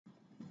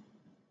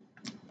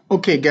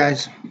Okay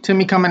guys,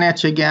 Timmy coming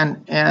at you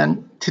again,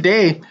 and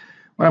today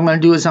what I'm going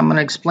to do is I'm going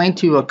to explain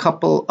to you a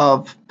couple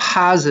of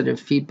positive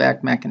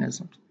feedback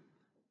mechanisms.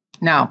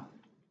 Now,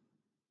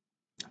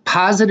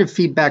 positive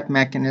feedback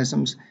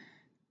mechanisms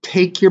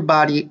take your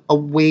body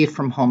away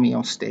from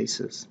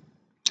homeostasis.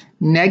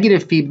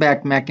 Negative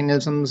feedback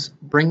mechanisms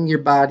bring your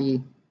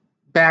body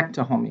back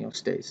to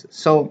homeostasis.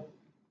 So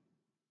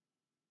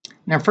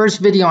in our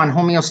first video on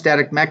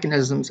homeostatic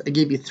mechanisms, I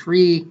gave you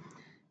 3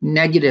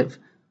 negative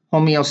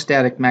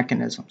homeostatic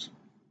mechanisms: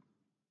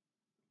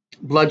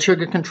 blood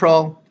sugar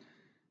control,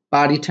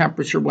 body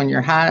temperature when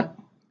you're hot,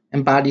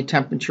 and body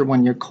temperature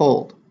when you're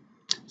cold.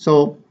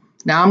 So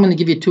now I'm going to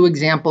give you 2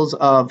 examples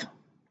of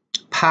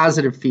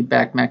positive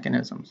feedback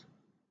mechanisms.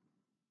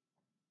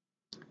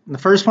 And the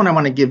first one I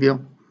want to give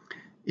you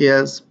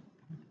is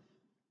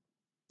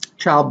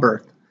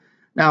childbirth.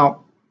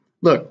 Now,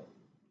 look,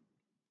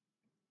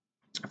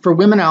 for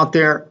women out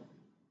there,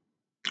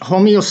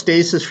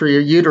 homeostasis for your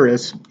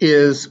uterus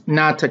is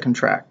not to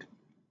contract.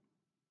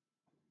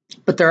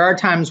 But there are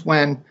times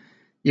when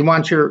you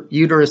want your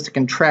uterus to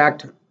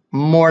contract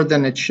more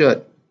than it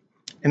should.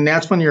 And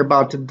that's when you're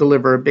about to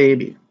deliver a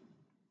baby.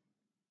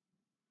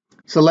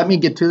 So let me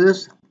get to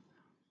this,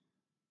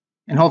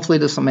 and hopefully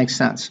this will make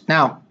sense.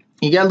 Now,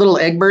 you got a little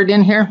egg bird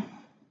in here,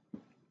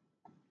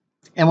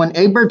 and when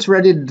egg bird's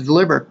ready to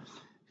deliver,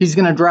 he's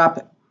going to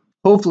drop,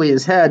 hopefully,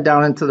 his head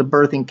down into the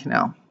birthing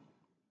canal.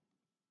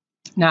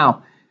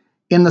 Now,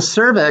 in the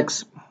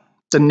cervix,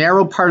 the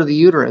narrow part of the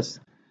uterus,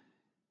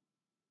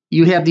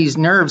 you have these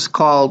nerves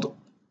called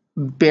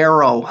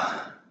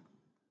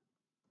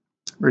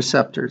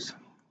baroreceptors.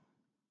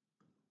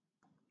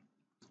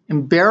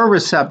 And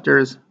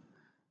baroreceptors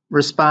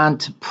respond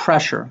to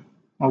pressure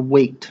or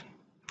weight.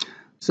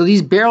 So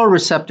these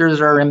baroreceptors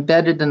are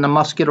embedded in the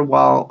muscular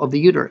wall of the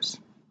uterus.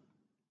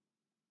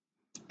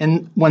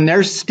 And when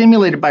they're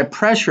stimulated by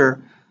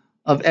pressure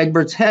of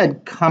Egbert's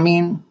head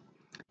coming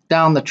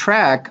down the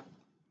track,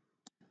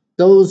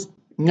 those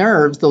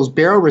nerves, those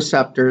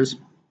baroreceptors,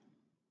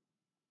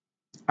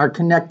 are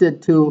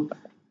connected to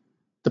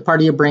the part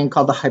of your brain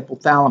called the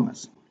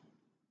hypothalamus.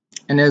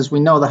 And as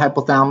we know, the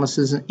hypothalamus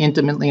is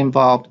intimately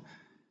involved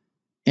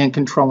in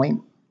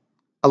controlling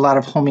a lot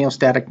of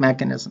homeostatic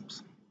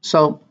mechanisms.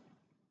 So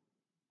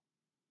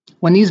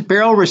when these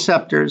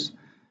baroreceptors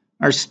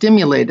are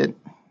stimulated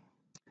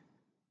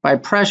by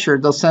pressure,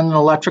 they'll send an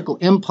electrical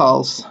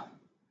impulse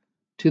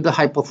to the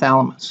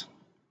hypothalamus.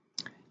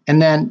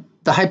 And then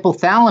the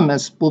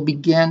hypothalamus will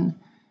begin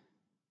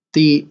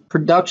the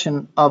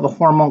production of a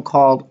hormone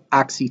called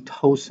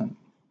oxytocin.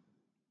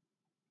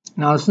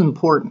 Now, this is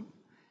important.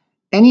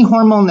 Any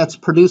hormone that's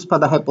produced by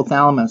the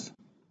hypothalamus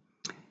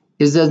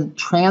is then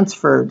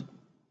transferred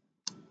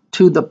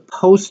to the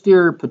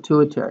posterior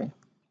pituitary.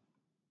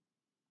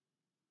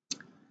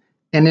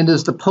 And it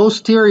is the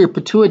posterior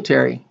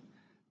pituitary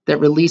that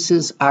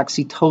releases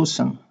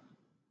oxytocin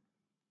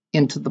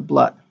into the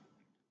blood.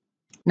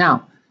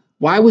 Now,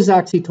 why was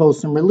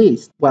oxytocin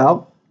released?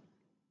 Well,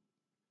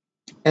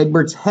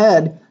 Egbert's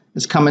head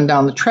is coming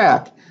down the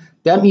track.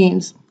 That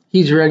means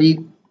he's ready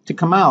to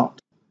come out.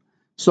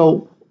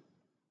 So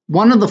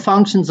one of the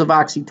functions of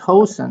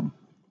oxytocin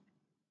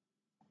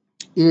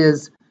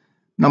is,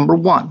 number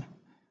 1,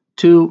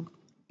 to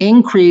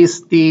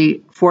increase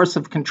the force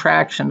of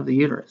contraction of the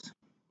uterus.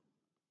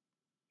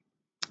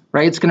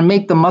 Right? It's going to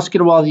make the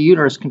muscular wall of the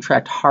uterus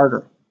contract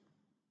harder.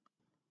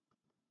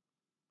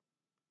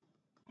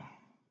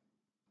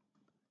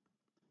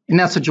 And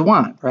that's what you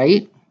want,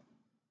 right?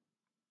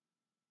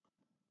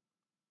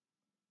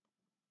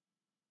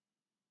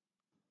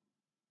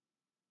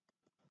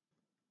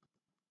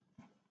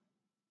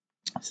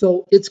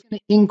 So it's going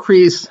to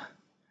increase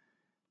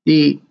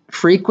the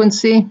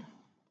frequency,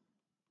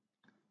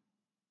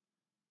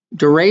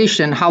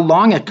 duration, how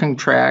long it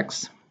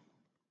contracts,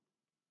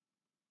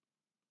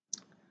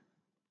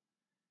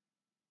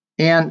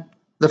 and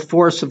the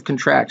force of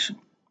contraction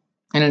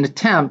in an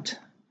attempt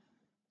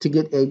to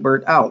get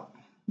Egbert out,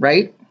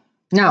 right?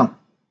 Now,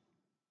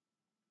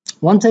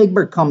 once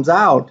Egbert comes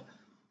out,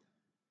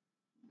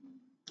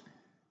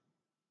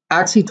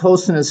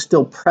 oxytocin is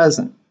still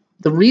present.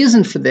 The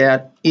reason for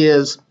that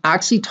is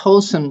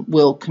oxytocin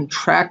will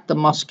contract the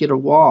muscular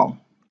wall.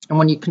 And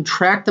when you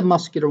contract the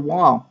muscular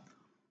wall,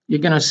 you're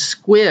going to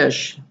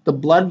squish the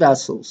blood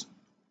vessels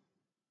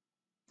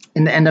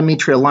in the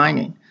endometrial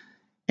lining.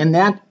 And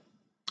that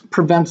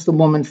prevents the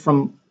woman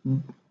from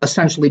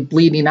essentially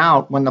bleeding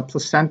out when the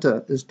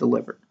placenta is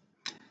delivered.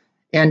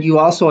 And you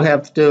also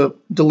have to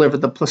deliver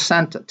the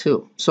placenta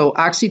too. So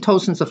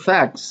oxytocin's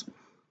effects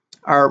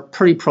are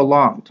pretty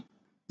prolonged.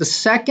 The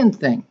second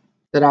thing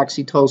that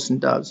oxytocin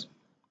does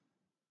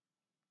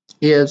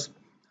is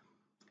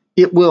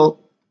it will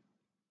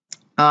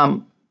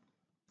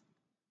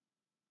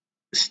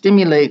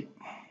stimulate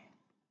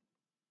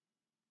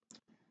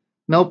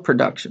milk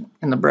production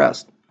in the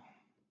breast.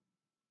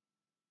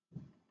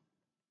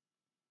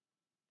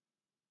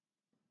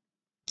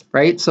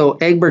 Right? So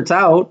Egbert's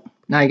out,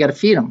 now you got to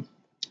feed him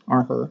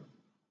or her.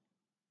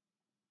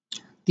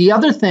 The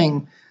other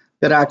thing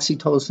that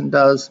oxytocin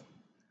does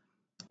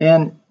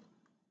And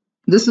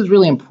this is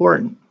really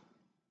important.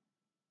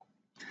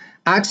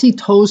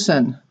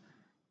 Oxytocin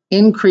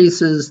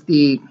increases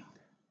the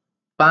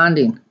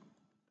bonding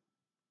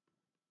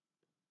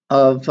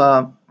of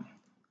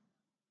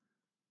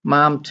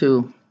mom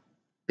to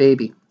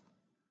baby.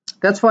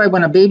 That's why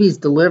when a baby's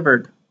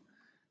delivered,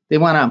 they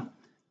want to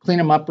clean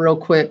him up real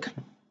quick,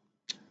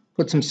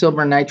 put some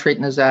silver nitrate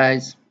in his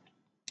eyes,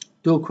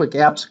 do a quick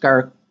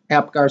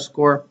APGAR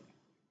score,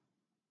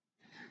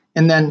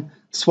 and then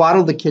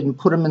swaddle the kid and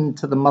put him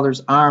into the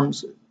mother's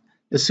arms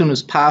as soon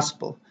as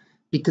possible,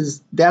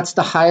 because that's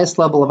the highest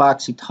level of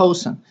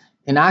oxytocin.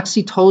 And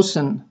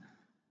oxytocin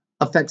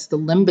affects the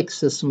limbic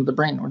system of the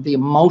brain, or the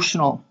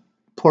emotional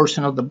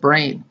portion of the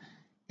brain,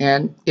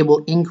 and it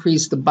will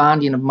increase the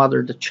bonding of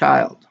mother to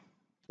child.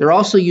 They're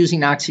also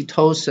using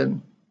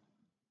oxytocin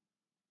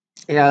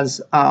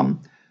as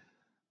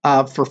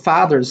for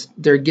fathers.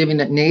 They're giving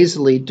it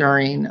nasally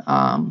during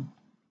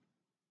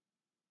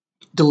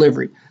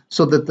delivery,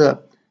 so that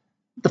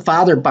the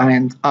father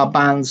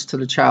bonds to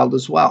the child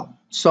as well.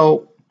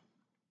 So,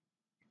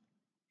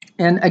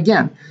 and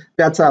again,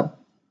 that's a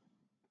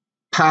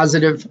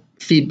positive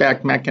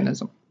feedback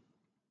mechanism.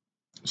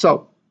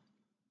 So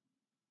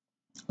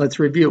let's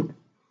review.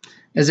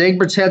 As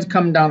Egbert's head's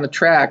coming down the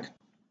track,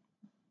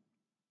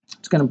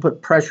 it's going to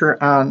put pressure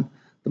on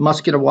the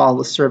muscular wall of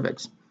the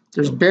cervix.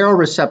 There's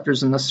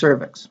baroreceptors in the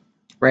cervix,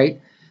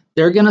 right?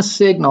 They're going to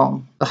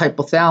signal the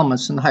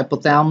hypothalamus, and the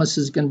hypothalamus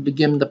is going to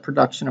begin the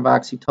production of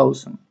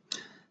oxytocin.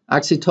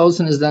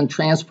 Oxytocin is then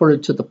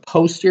transported to the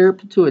posterior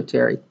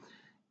pituitary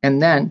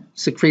and then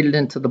secreted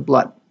into the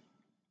blood.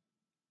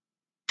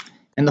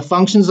 And the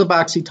functions of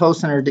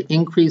oxytocin are to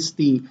increase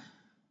the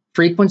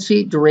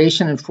frequency,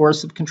 duration, and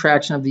force of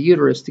contraction of the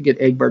uterus to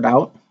get Egbert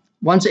out.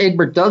 Once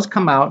Egbert does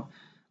come out,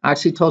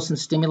 oxytocin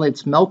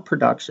stimulates milk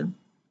production.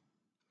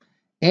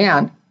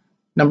 And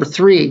number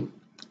 3,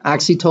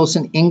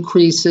 oxytocin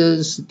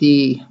increases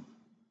the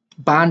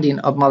bonding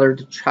of mother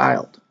to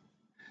child.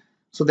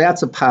 So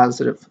that's a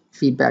positive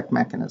feedback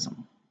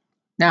mechanism.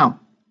 Now,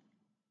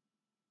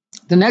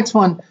 the next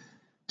one,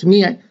 to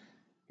me,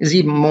 is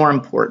even more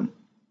important.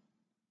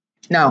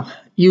 Now,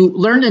 you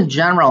learned in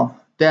general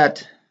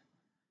that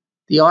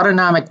the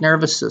autonomic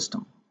nervous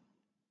system,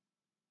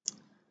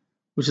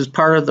 which is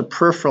part of the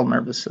peripheral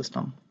nervous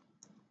system,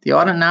 the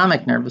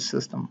autonomic nervous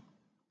system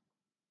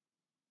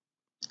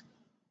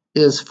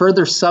is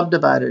further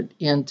subdivided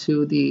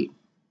into the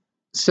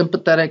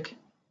sympathetic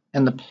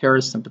and the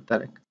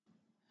parasympathetic.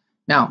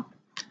 Now,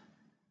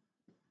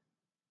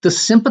 the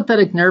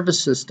sympathetic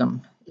nervous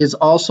system is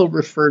also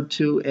referred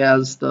to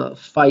as the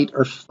fight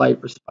or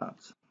flight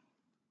response,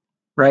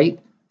 right?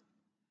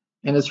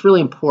 And it's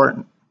really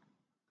important.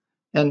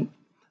 And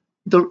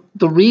the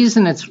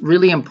reason it's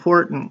really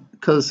important,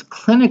 because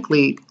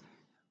clinically,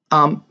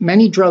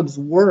 many drugs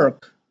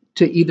work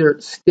to either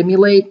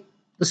stimulate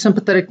the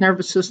sympathetic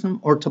nervous system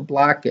or to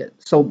block it.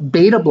 So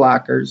beta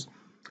blockers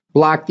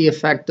block the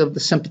effect of the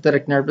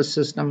sympathetic nervous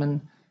system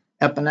and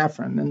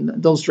epinephrine,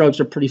 and those drugs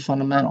are pretty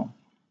fundamental.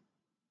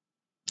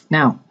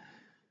 Now,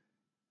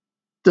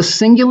 the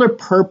singular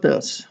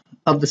purpose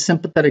of the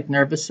sympathetic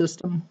nervous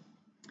system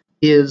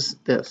is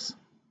this.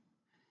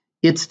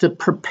 It's to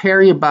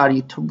prepare your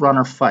body to run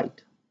or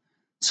fight.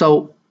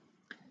 So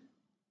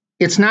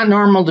it's not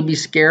normal to be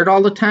scared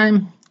all the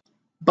time,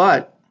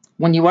 but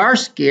when you are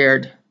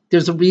scared,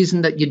 there's a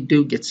reason that you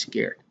do get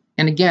scared.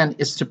 And again,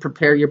 it's to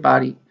prepare your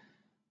body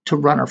to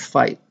run or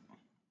fight.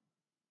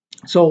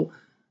 So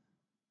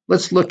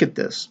let's look at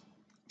this.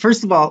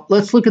 First of all,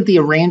 let's look at the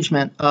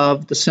arrangement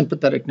of the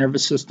sympathetic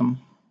nervous system.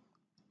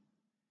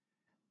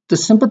 The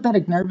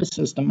sympathetic nervous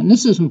system, and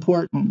this is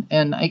important,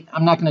 and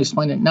I'm not going to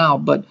explain it now,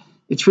 but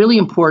it's really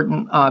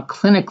important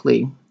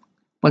clinically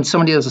when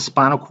somebody has a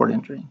spinal cord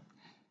injury.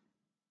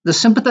 The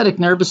sympathetic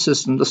nervous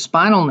system, the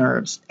spinal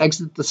nerves,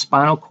 exit the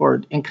spinal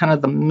cord in kind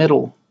of the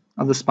middle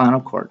of the spinal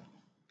cord.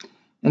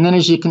 And then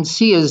as you can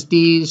see, as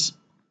these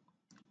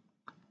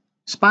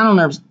spinal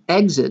nerves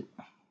exit,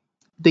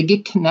 they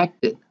get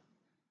connected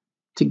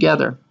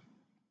together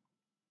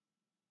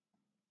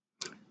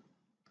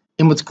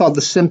in what's called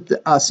the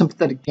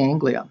sympathetic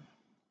ganglia.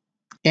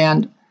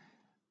 And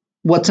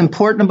what's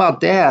important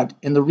about that,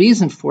 and the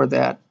reason for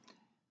that,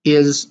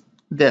 is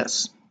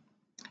this.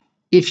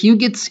 If you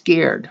get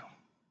scared,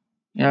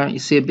 you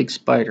see a big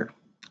spider,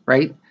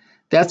 right?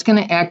 That's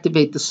going to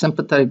activate the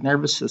sympathetic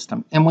nervous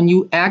system. And when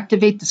you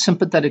activate the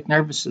sympathetic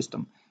nervous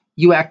system,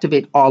 you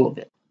activate all of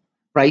it,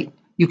 right?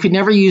 You could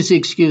never use the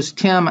excuse,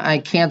 Tim, I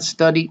can't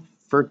study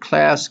for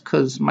class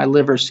because my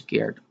liver's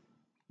scared,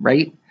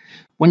 right?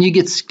 When you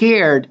get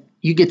scared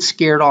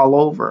all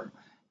over.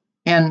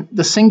 And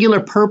the singular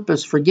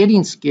purpose for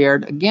getting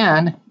scared,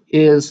 again,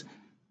 is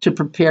to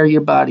prepare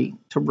your body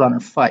to run or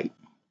fight.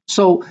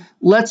 So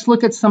let's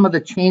look at some of the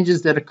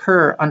changes that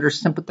occur under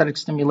sympathetic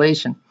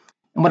stimulation.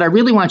 And what I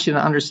really want you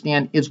to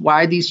understand is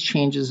why these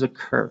changes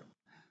occur.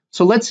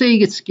 So let's say you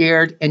get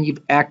scared and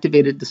you've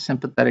activated the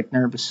sympathetic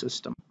nervous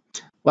system.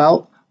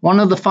 Well, one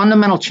of the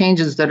fundamental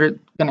changes that are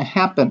going to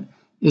happen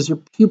is your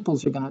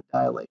pupils are going to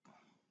dilate,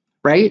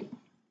 right?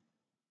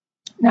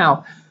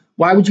 Now,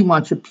 why would you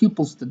want your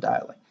pupils to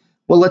dilate?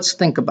 Well, let's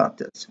think about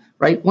this,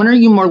 right? When are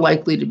you more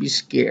likely to be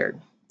scared?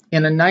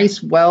 In a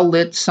nice,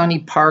 well-lit, sunny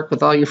park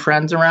with all your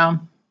friends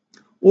around?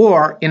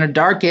 Or in a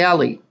dark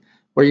alley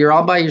where you're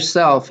all by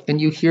yourself and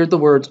you hear the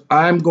words,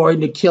 "I'm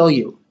going to kill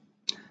you,"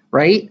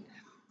 right?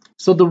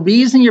 So the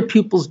reason your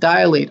pupils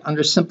dilate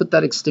under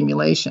sympathetic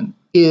stimulation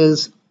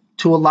is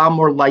to allow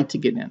more light to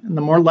get in. And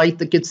the more light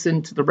that gets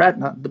into the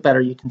retina, the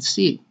better you can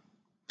see.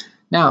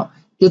 Now,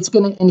 it's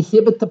going to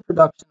inhibit the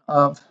production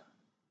of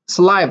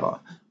saliva.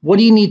 What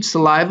do you need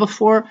saliva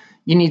for?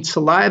 You need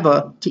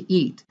saliva to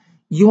eat.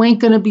 You ain't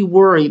going to be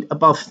worried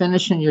about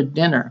finishing your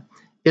dinner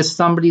if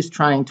somebody's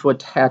trying to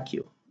attack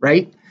you,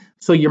 right?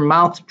 So your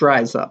mouth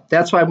dries up.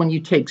 That's why when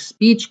you take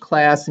speech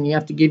class and you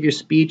have to give your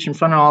speech in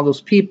front of all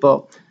those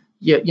people,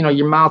 you know,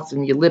 your mouth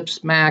and your lips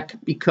smack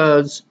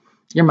because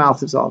your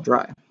mouth is all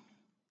dry.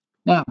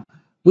 Now,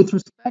 with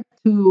respect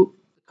to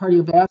the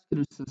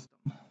cardiovascular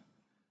system,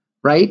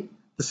 right?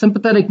 The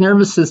sympathetic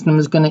nervous system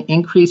is going to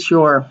increase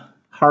your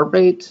heart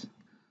rate,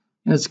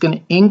 and it's going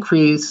to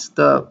increase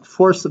the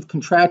force of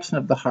contraction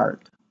of the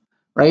heart,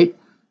 right?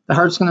 The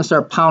heart's going to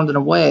start pounding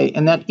away,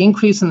 and that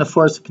increase in the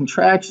force of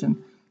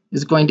contraction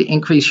is going to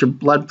increase your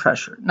blood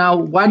pressure. Now,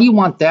 why do you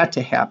want that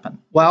to happen?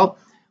 Well,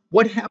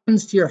 what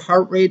happens to your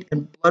heart rate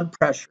and blood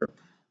pressure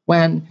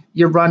when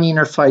you're running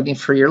or fighting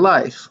for your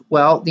life?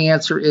 Well, the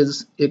answer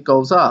is it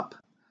goes up.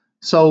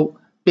 So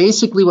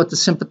basically what the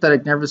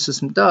sympathetic nervous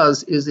system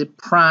does is it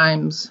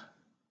primes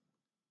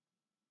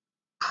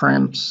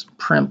the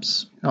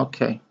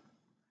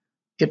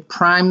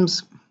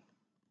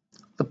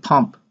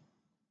pump.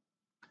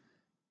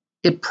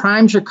 It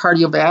primes your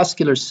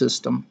cardiovascular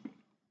system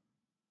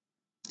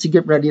to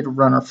get ready to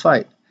run or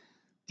fight.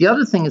 The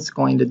other thing it's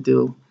going to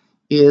do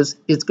is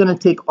it's going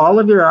to take all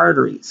of your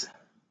arteries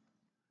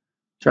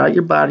throughout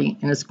your body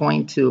and it's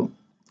going to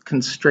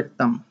constrict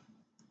them.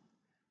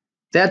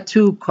 That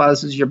too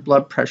causes your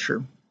blood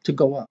pressure to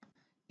go up.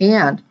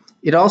 And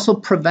it also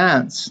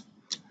prevents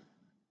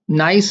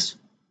nice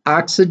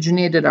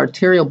oxygenated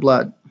arterial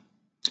blood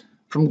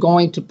from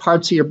going to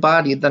parts of your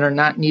body that are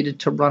not needed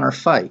to run or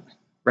fight,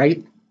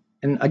 right?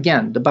 And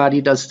again, the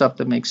body does stuff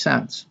that makes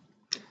sense.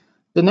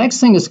 The next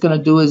thing it's going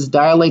to do is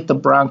dilate the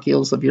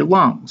bronchioles of your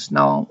lungs.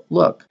 Now,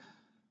 look,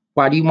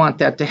 why do you want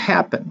that to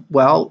happen?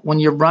 Well, when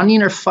you're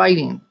running or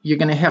fighting, you're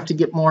going to have to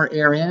get more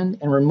air in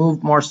and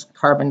remove more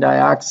carbon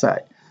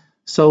dioxide.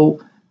 So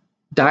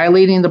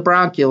dilating the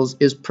bronchioles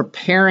is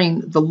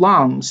preparing the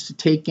lungs to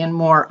take in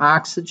more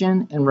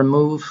oxygen and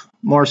remove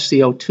more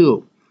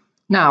CO2.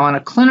 Now, on a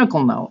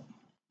clinical note,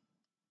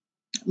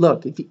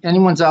 look, if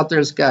anyone's out there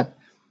has got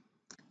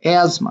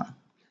asthma,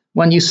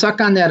 when you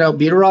suck on that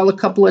albuterol a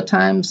couple of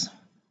times,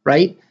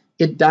 right,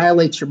 it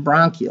dilates your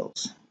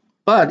bronchioles.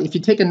 But if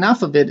you take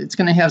enough of it, it's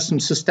going to have some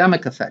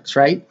systemic effects,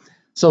 right?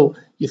 So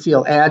you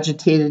feel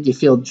agitated, you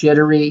feel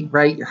jittery,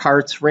 right? Your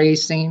heart's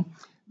racing.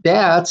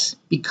 That's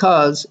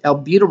because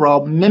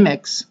albuterol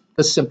mimics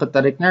the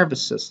sympathetic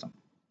nervous system.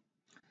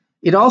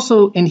 It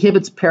also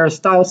inhibits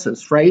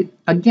peristalsis, right?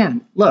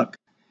 Again, look,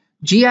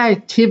 GI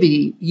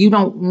activity you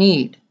don't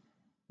need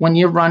when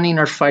you're running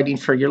or fighting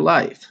for your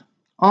life.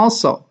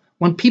 Also,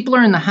 when people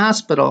are in the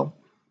hospital,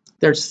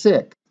 they're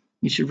sick.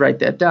 You should write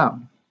that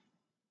down.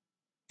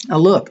 Now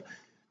look,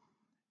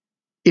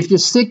 if you're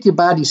sick, your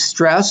body's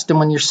stressed, and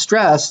when you're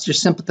stressed, your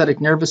sympathetic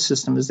nervous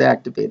system is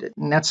activated,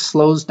 and that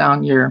slows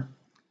down your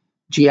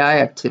GI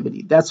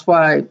activity. That's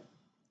why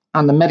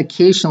on the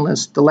medication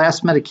list, the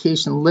last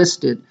medication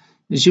listed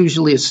is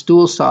usually a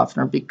stool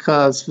softener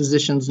because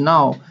physicians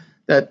know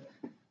that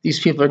these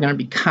people are going to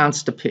be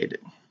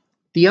constipated.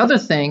 The other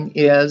thing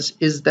is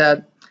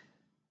that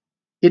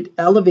it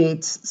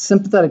elevates,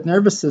 sympathetic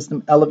nervous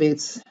system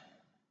elevates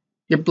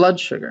your blood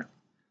sugar.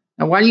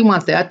 Now, why do you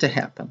want that to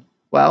happen?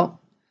 Well,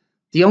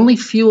 the only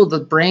fuel the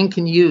brain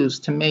can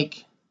use to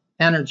make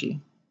energy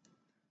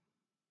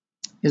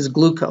is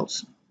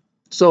glucose.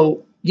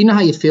 So you know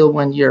how you feel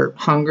when you're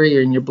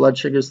hungry and your blood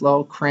sugar is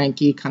low,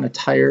 cranky, kind of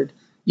tired.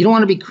 You don't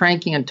want to be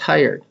cranky and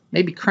tired.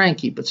 Maybe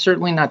cranky, but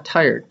certainly not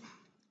tired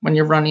when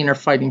you're running or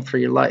fighting for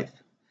your life.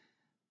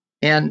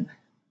 And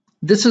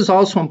this is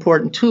also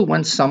important too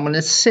when someone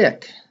is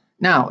sick.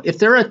 Now, if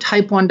they're a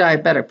type 1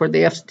 diabetic where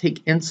they have to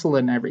take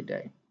insulin every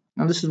day,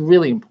 now this is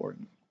really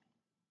important.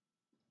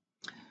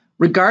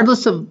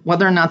 Regardless of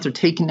whether or not they're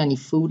taking any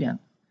food in,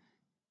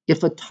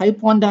 if a type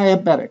 1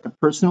 diabetic, a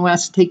person who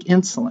has to take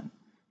insulin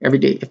every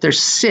day, if they're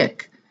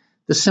sick,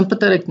 the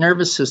sympathetic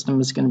nervous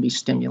system is going to be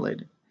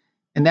stimulated.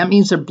 And that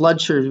means their blood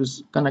sugar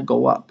is going to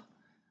go up.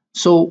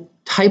 So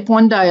type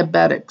 1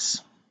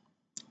 diabetics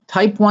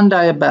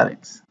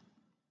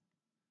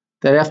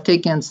that have to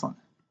take insulin,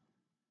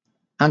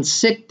 on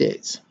sick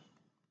days,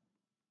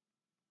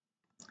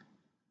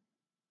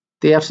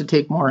 they have to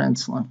take more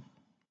insulin.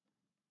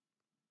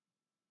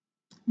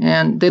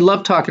 And they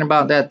love talking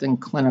about that than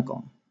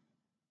clinical.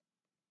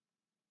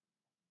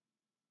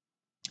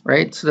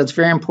 Right? So that's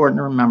very important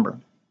to remember.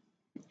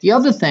 The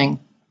other thing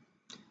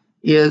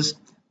is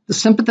the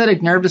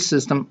sympathetic nervous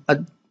system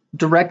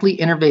directly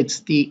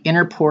innervates the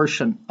inner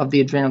portion of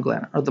the adrenal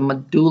gland, or the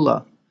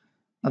medulla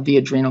of the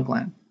adrenal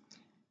gland.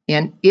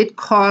 And it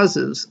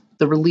causes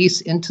the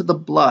release into the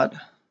blood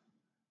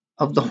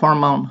of the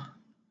hormone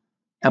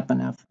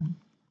epinephrine.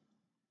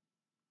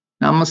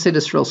 Now I'm going to say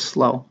this real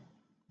slow.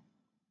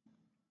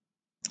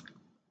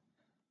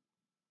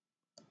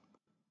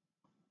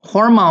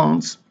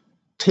 Hormones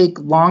take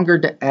longer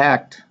to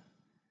act,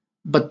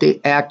 but they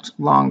act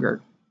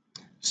longer.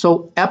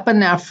 So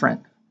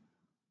epinephrine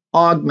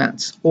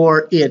augments,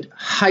 or it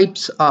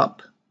hypes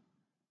up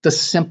the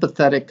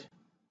sympathetic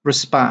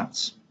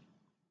response.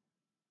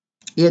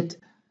 It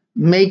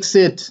makes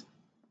it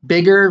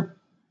bigger,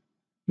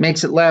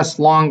 makes it last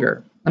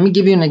longer. Let me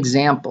give you an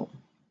example.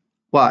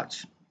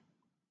 Watch.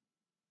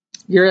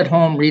 You're at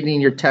home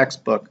reading your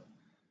textbook.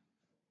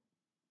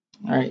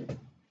 All right.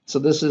 So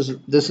this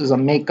is a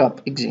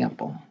makeup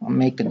example. I'm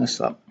making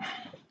this up.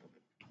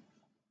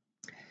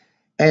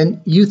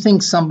 And you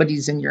think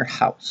somebody's in your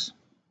house,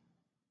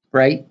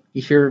 right?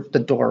 You hear the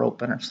door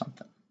open or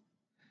something.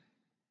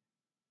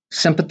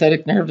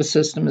 Sympathetic nervous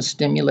system is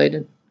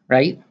stimulated,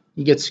 right?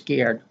 You get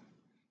scared.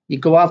 You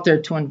go out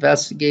there to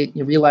investigate,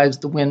 you realize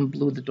the wind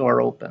blew the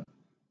door open,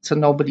 so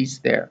nobody's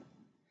there.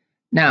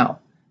 Now,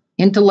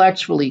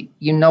 intellectually,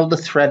 you know the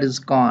threat is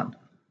gone,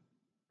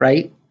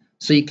 right?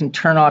 So you can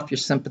turn off your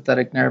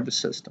sympathetic nervous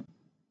system.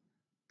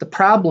 The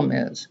problem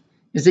is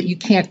that you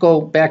can't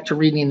go back to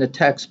reading the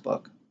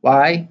textbook.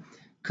 Why?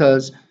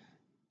 Because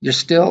you're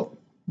still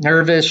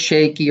nervous,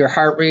 shaky, your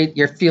heart rate,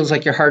 feels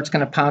like your heart's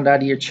going to pound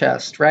out of your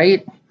chest,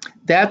 right?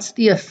 That's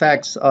the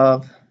effects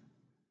of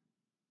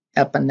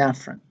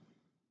epinephrine.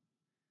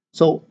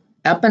 So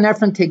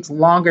epinephrine takes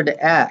longer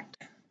to act,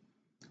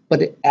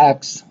 but it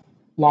acts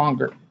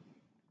longer.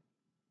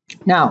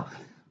 Now,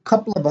 a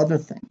couple of other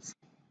things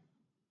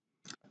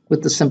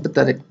with the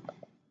sympathetic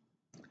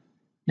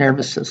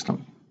nervous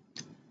system.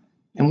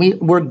 And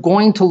we're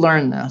going to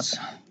learn this,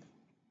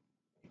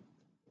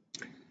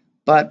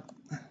 but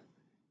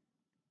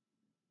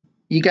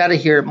you got to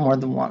hear it more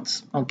than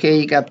once. Okay,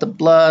 you got the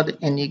blood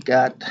and you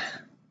got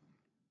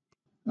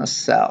a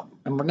cell,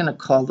 and we're going to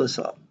call this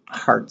a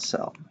heart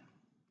cell,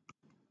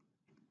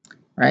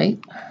 right?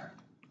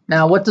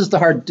 Now, what does the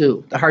heart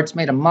do? The heart's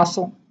made of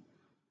muscle,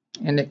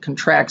 and it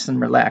contracts and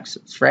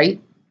relaxes,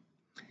 right?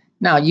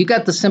 Now, you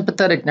got the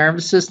sympathetic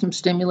nervous system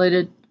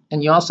stimulated,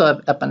 and you also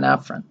have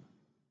epinephrine.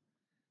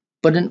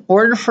 But in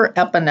order for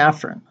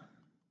epinephrine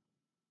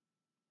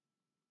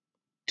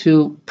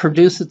to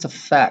produce its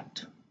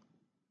effect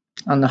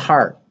on the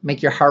heart,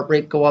 make your heart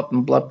rate go up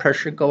and blood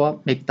pressure go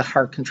up, make the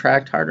heart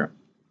contract harder,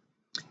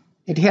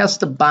 it has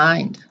to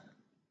bind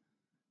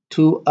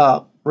to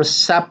a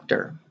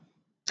receptor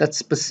that's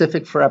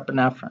specific for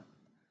epinephrine.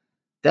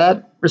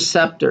 That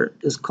receptor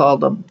is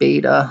called a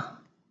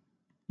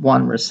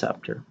beta-1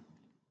 receptor.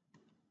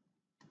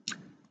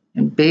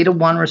 And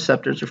beta-1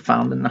 receptors are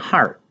found in the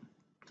heart.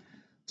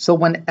 So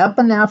when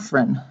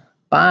epinephrine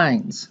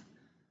binds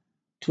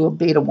to a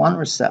beta-1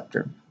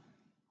 receptor,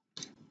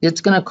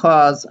 it's going to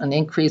cause an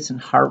increase in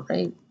heart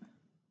rate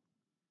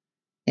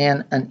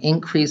and an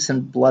increase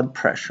in blood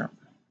pressure.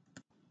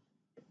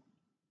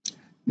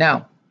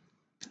 Now,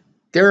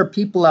 there are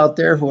people out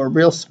there who are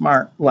real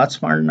smart, a lot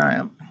smarter than I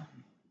am.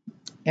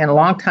 And a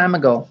long time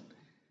ago,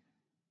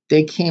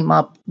 they came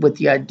up with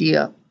the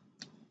idea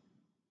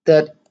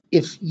that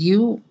if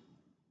you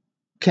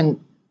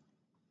can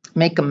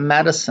make a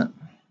medicine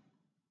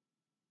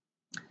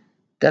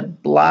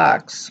that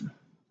blocks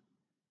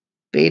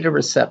beta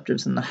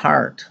receptors in the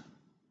heart,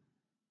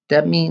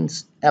 that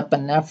means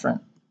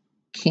epinephrine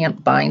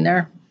can't bind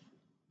there.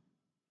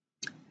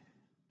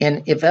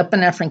 And if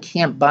epinephrine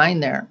can't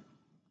bind there,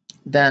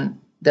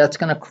 then that's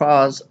going to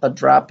cause a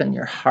drop in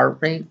your heart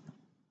rate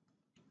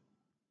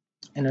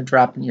and a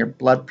drop in your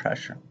blood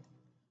pressure.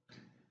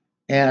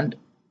 And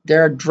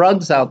there are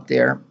drugs out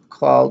there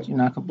called, you're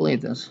not going to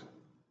believe this,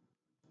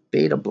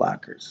 beta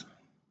blockers.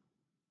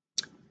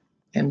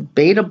 And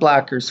beta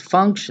blockers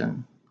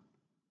function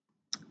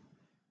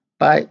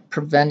by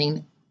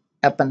preventing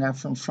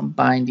epinephrine from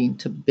binding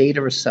to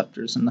beta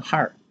receptors in the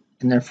heart,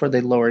 and therefore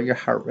they lower your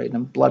heart rate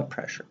and blood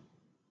pressure.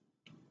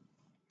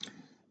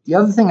 The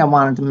other thing I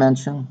wanted to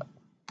mention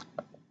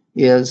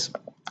is,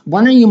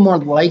 when are you more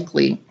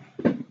likely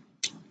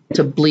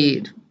to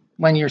bleed?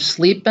 When you're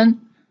sleeping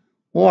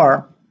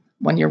or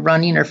when you're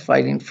running or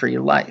fighting for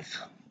your life?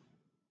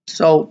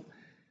 So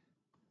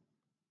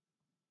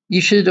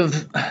you should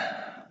have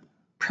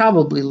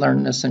probably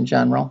learned this in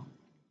general.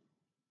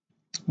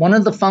 One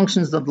of the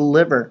functions of the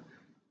liver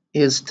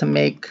is to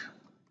make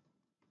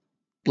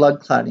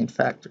blood clotting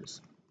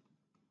factors.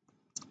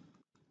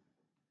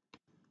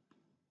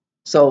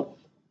 So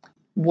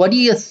what do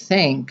you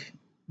think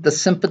the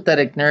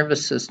sympathetic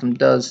nervous system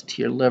does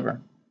to your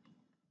liver?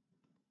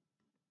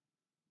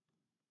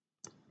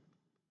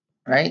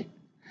 Right?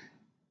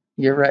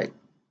 You're right.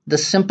 The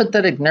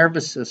sympathetic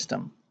nervous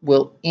system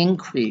will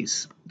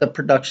increase the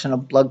production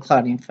of blood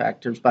clotting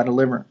factors by the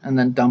liver and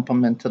then dump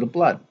them into the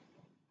blood.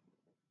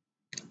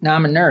 Now,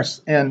 I'm a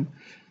nurse and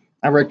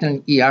I worked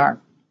in an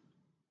ER.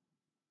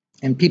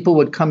 And people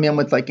would come in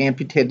with like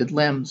amputated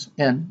limbs,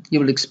 and you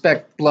would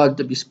expect blood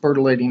to be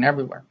spurtulating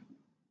everywhere.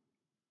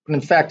 But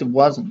in fact, it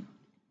wasn't.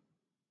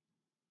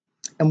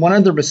 And one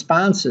of the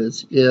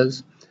responses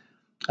is,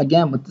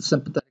 again, with the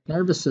sympathetic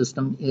nervous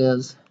system,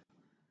 is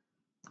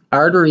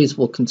arteries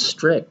will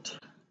constrict,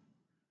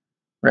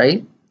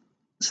 right?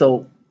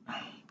 So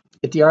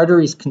if the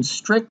artery is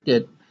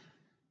constricted,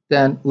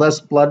 then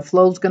less blood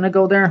flow is going to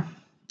go there,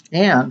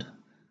 and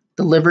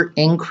the liver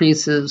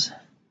increases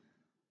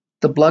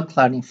the blood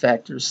clotting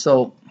factors,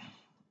 so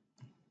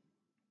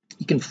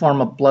you can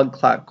form a blood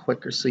clot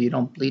quicker so you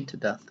don't bleed to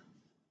death.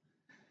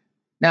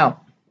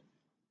 Now,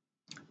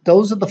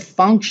 those are the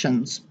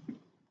functions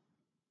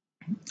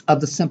of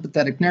the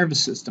sympathetic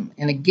nervous system.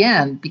 And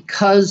again,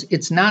 because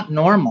it's not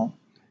normal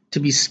to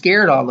be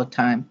scared all the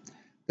time,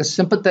 the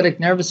sympathetic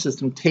nervous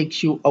system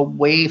takes you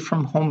away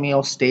from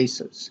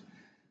homeostasis.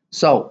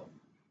 So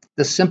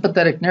the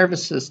sympathetic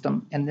nervous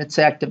system and its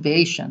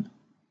activation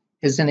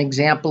is an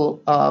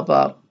example of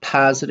a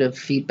positive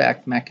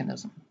feedback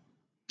mechanism.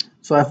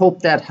 So I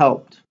hope that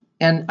helped.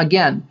 And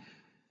again,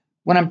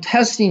 when I'm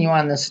testing you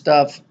on this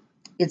stuff,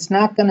 it's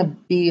not going to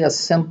be a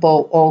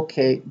simple,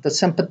 okay, the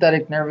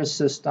sympathetic nervous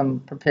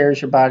system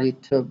prepares your body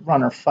to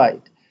run or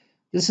fight.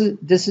 This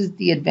is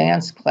the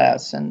advanced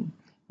class, and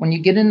when you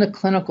get into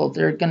clinical,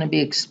 they're going to be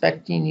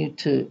expecting you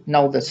to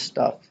know this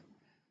stuff.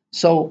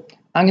 So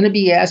I'm going to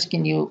be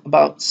asking you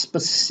about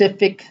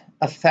specific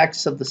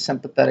effects of the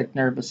sympathetic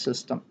nervous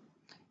system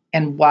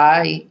and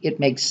why it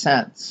makes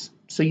sense.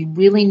 So you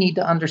really need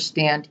to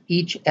understand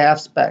each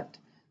aspect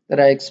that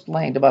I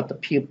explained about the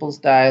pupils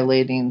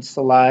dilating,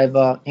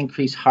 saliva,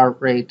 increased heart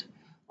rate,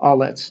 all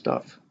that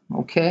stuff.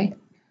 Okay?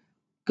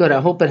 Good.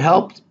 I hope it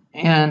helped,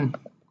 and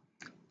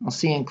I'll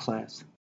see you in class.